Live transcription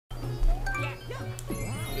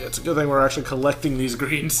Yeah, it's a good thing we're actually collecting these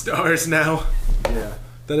green stars now. Yeah.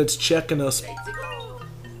 That it's checking us.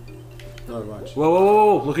 Oh, watch. Whoa, whoa,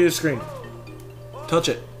 whoa, whoa, look at your screen. Touch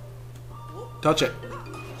it. Touch it.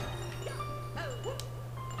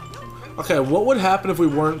 Okay, what would happen if we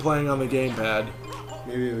weren't playing on the gamepad?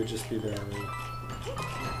 Maybe it would just be there already.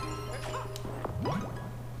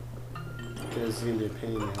 Okay, this is gonna be a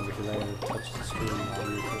pain now because I gotta touch the screen while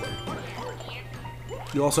you're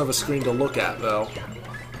recording. You also have a screen to look at, though.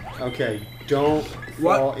 Okay, don't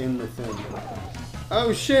fall in the thing.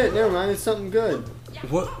 Oh shit, never mind, it's something good.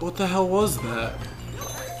 What the hell was that?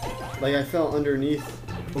 Like I fell underneath.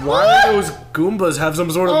 Why do those Goombas have some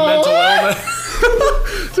sort of mental illness?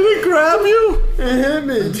 Did it grab you? It hit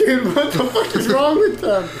me, dude. What the fuck is wrong with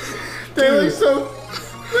them? They look so...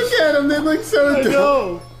 Look at them, they look so I dumb.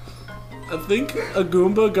 know. I think a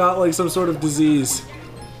Goomba got like some sort of disease.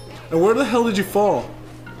 And where the hell did you fall?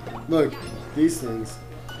 Look, these things.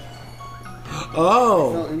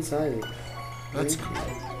 Oh. I fell inside it. That's cool.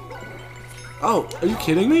 Oh, are you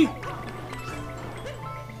kidding me?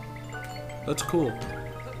 That's cool.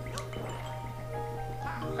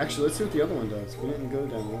 Actually, let's see what the other one does. We didn't go down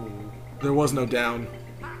the other one. There was no down.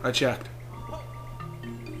 I checked. Oh,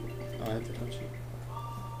 I have to touch it.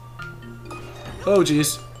 Oh,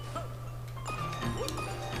 jeez.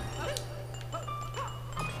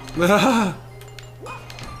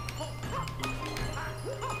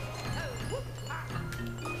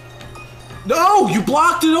 No! You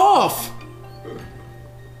blocked it off!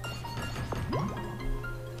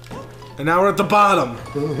 And now we're at the bottom.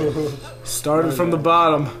 Started from the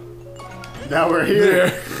bottom. Now we're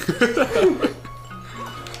here.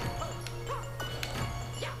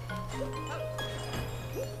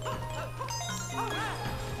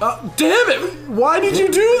 Damn it! Why did you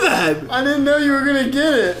do that? I didn't know you were gonna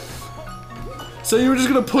get it. So you were just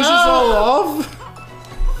gonna push us all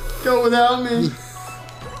off? Go without me.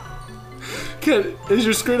 Okay, is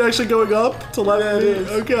your screen actually going up to let Yeah, it is.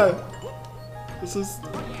 Okay. This is...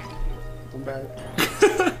 I'm back.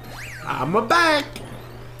 I'm a back.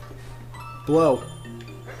 Blow.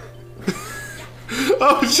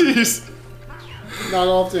 Oh jeez. Not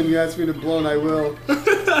often you ask me to blow and I will.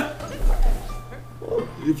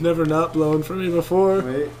 You've never not blown for me before.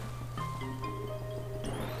 Wait.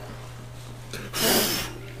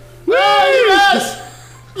 Yes!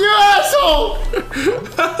 You asshole!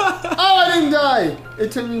 Oh, I didn't die!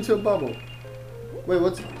 It turned me into a bubble. Wait,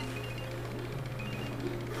 what's... It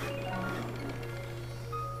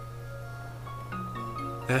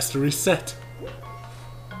has to reset.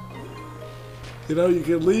 You know, you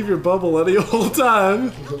can leave your bubble any old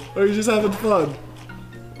time, or you're just having fun.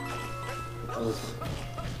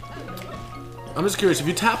 I'm just curious, if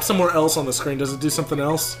you tap somewhere else on the screen, does it do something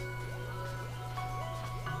else?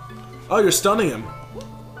 Oh, you're stunning him.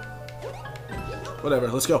 Whatever,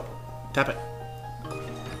 let's go. Tap it.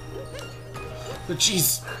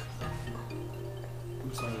 Jeez.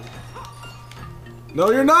 I'm sorry.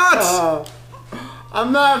 No, you're not!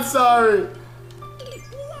 I'm not sorry!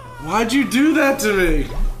 Why'd you do that to me?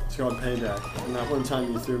 It's called payback. And that one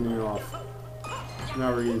time you threw me off.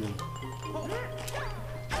 Now we're even.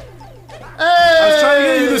 Hey! I was trying to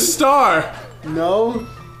get you the star! No.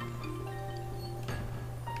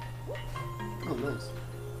 Oh, nice.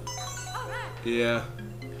 Yeah.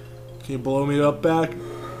 Can you blow me up back?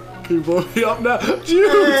 Can you blow me up now?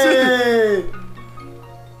 Dude! Hey!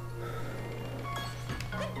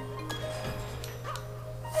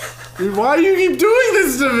 Dude, why do you keep doing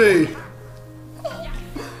this to me?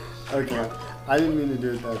 Okay. I didn't mean to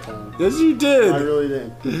do it that time. Yes, you did. I really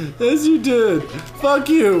did. Yes, you did. Fuck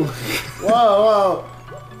you. Whoa, whoa.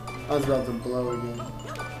 I was about to blow again.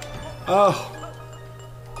 Oh.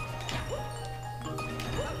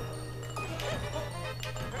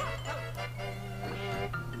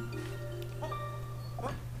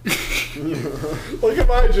 Look at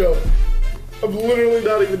my jump. I'm literally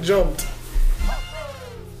not even jumped.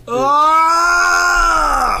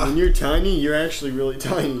 Ah! When you're tiny, you're actually really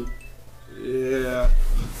tiny. Yeah.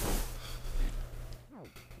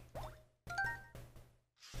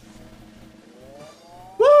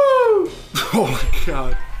 Woo! Oh my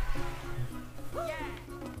god.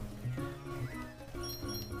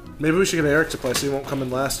 Maybe we should get Eric to play so he won't come in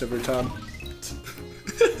last every time.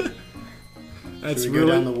 That's Should we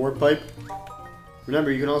really... go down the warp pipe?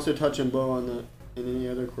 Remember, you can also touch and blow on the in any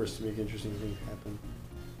other course to make interesting things happen.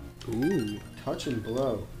 Ooh. Touch and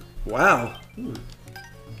blow. Wow.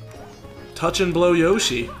 Touch and blow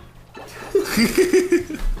Yoshi.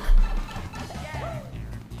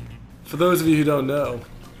 For those of you who don't know,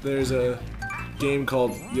 there's a game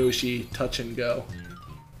called Yoshi Touch and Go.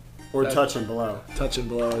 Or Touch and Blow. Touch and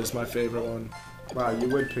Blow is my favorite one. Wow, you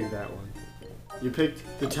would pick that one. You picked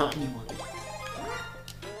the tiny one.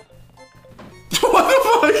 What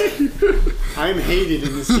the fuck? I'm hated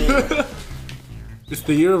in this game. It's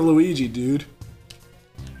the year of Luigi, dude.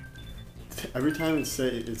 Every time it's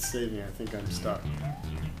saving, I think I'm stuck.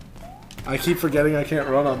 I keep forgetting I can't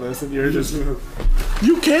run on this, and you're just...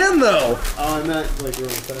 You can, though! Oh, I'm not, like, really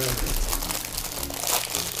fast.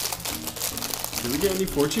 Did we get any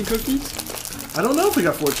fortune cookies? I don't know if we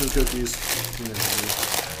got fortune cookies.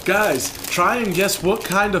 Guys, try and guess what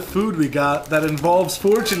kind of food we got that involves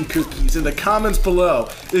fortune cookies in the comments below.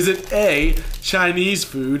 Is it A, Chinese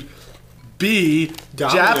food, B,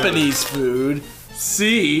 Domino's. Japanese food,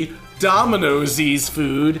 C, Domino's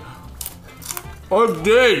food, or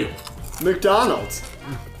D, McDonald's.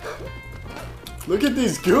 Look at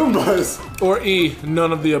these Goombas. or E,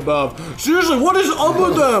 none of the above? Seriously, what is up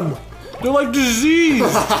with them? They're like disease.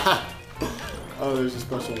 Oh, there's a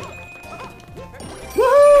special one.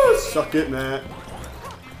 Woohoo! Suck it, Matt.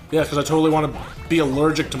 Yeah, because I totally want to be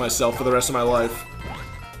allergic to myself for the rest of my life.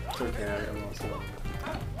 It's okay, I'm also...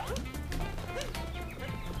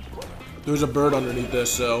 There's a bird underneath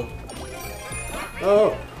this, so...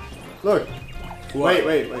 Oh! Look! What?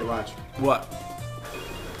 Wait, watch. What?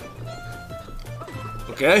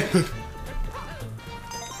 Okay.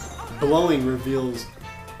 Blowing reveals...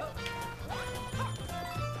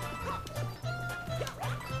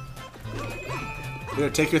 Here,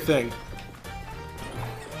 take your thing.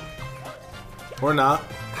 Or not.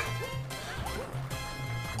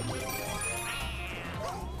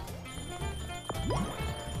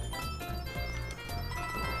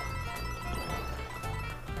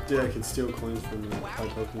 Dude, I can steal coins from the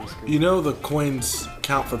pipe opening screen. You know the coins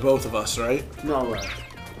count for both of us, right? No way.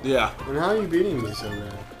 Yeah. And how are you beating me so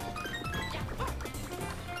bad?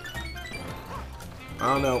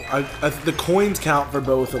 I don't know. The coins count for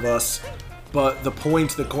both of us, but the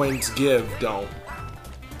points the coins give don't.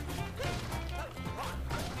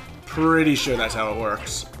 Pretty sure that's how it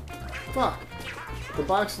works. Fuck. The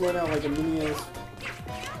box let out like a mini ass.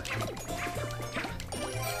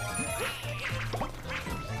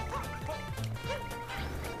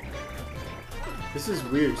 This is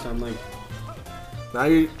weird, so I'm like... Now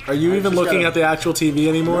are you even just looking gotta- at the actual TV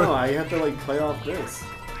anymore? No, I have to like play off this.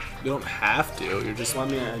 You don't have to. You're just Well, I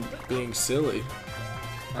mean, being silly.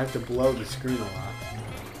 I have to blow the screen a lot.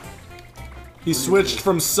 He switched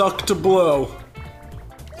from suck to blow.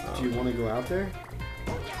 Do you want to go out there?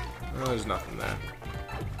 Oh, there's nothing there.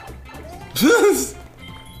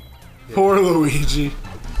 Poor Luigi.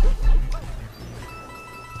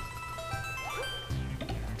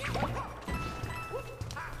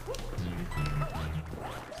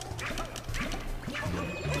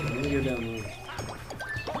 Let me go down there.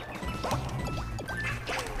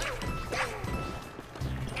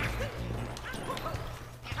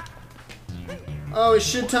 Oh, a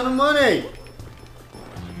shit ton of money!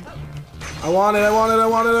 I want it, I want it, I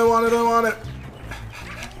want it, I want it, I want it.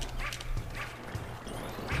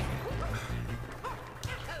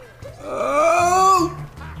 Oh!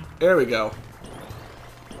 There we go.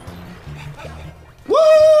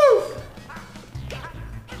 Woo!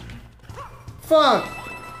 Fuck!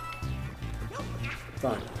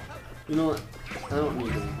 Fine. You know what? I don't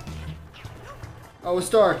need it. Oh, a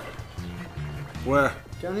star. Where?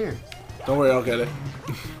 Down here. Don't worry, I'll get it.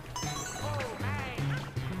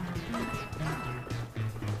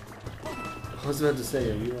 I was about to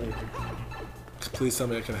say, are you like... Please tell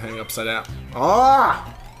me I can hang upside down.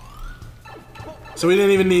 Ah! So we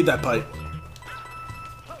didn't even need that pipe.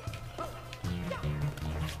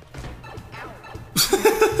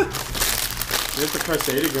 You have to press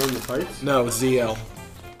A to go in the pipes? No, ZL.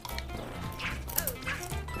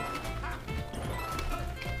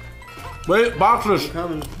 Wait, boxes! I'm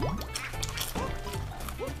coming.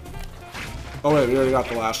 Oh wait, we already got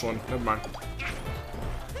the last one. Never mind.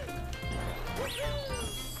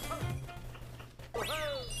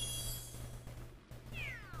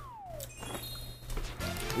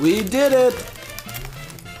 We did it!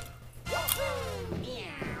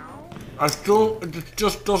 It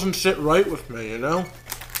just doesn't sit right with me, you know?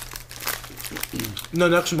 In the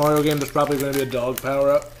next Mario game, there's probably going to be a dog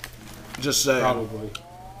power-up. Just saying. Probably.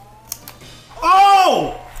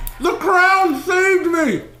 Oh! The crown saved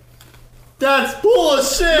me! That's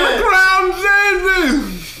bullshit! The crown saved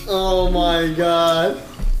me! Oh my god.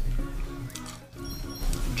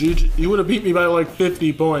 GG, you would have beat me by like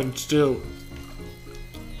 50 points, too.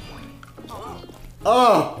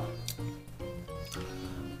 Oh!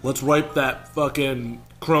 Let's wipe that fucking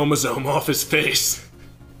chromosome off his face.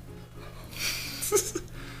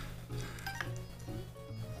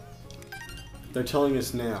 They're telling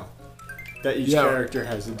us now that each character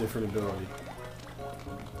has a different ability.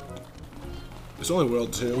 It's only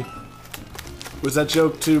World 2. Was that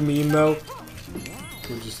joke too mean though?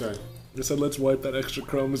 What'd you say? I said let's wipe that extra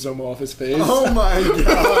chromosome off his face. Oh my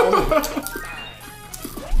god!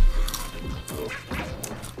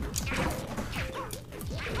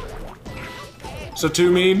 So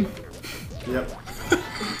too mean? Yep.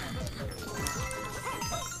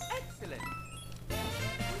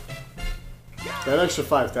 That extra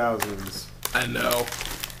 5,000 is... I know.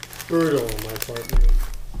 brutal on my part, man.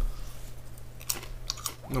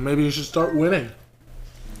 Well, maybe you should start winning.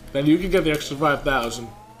 Then you can get the extra 5,000.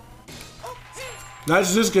 Not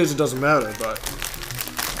in this case, it doesn't matter, but...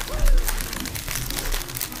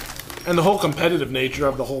 And the whole competitive nature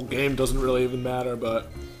of the whole game doesn't really even matter,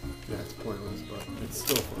 but... Yeah, it's pointless, but it's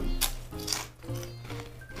still fun.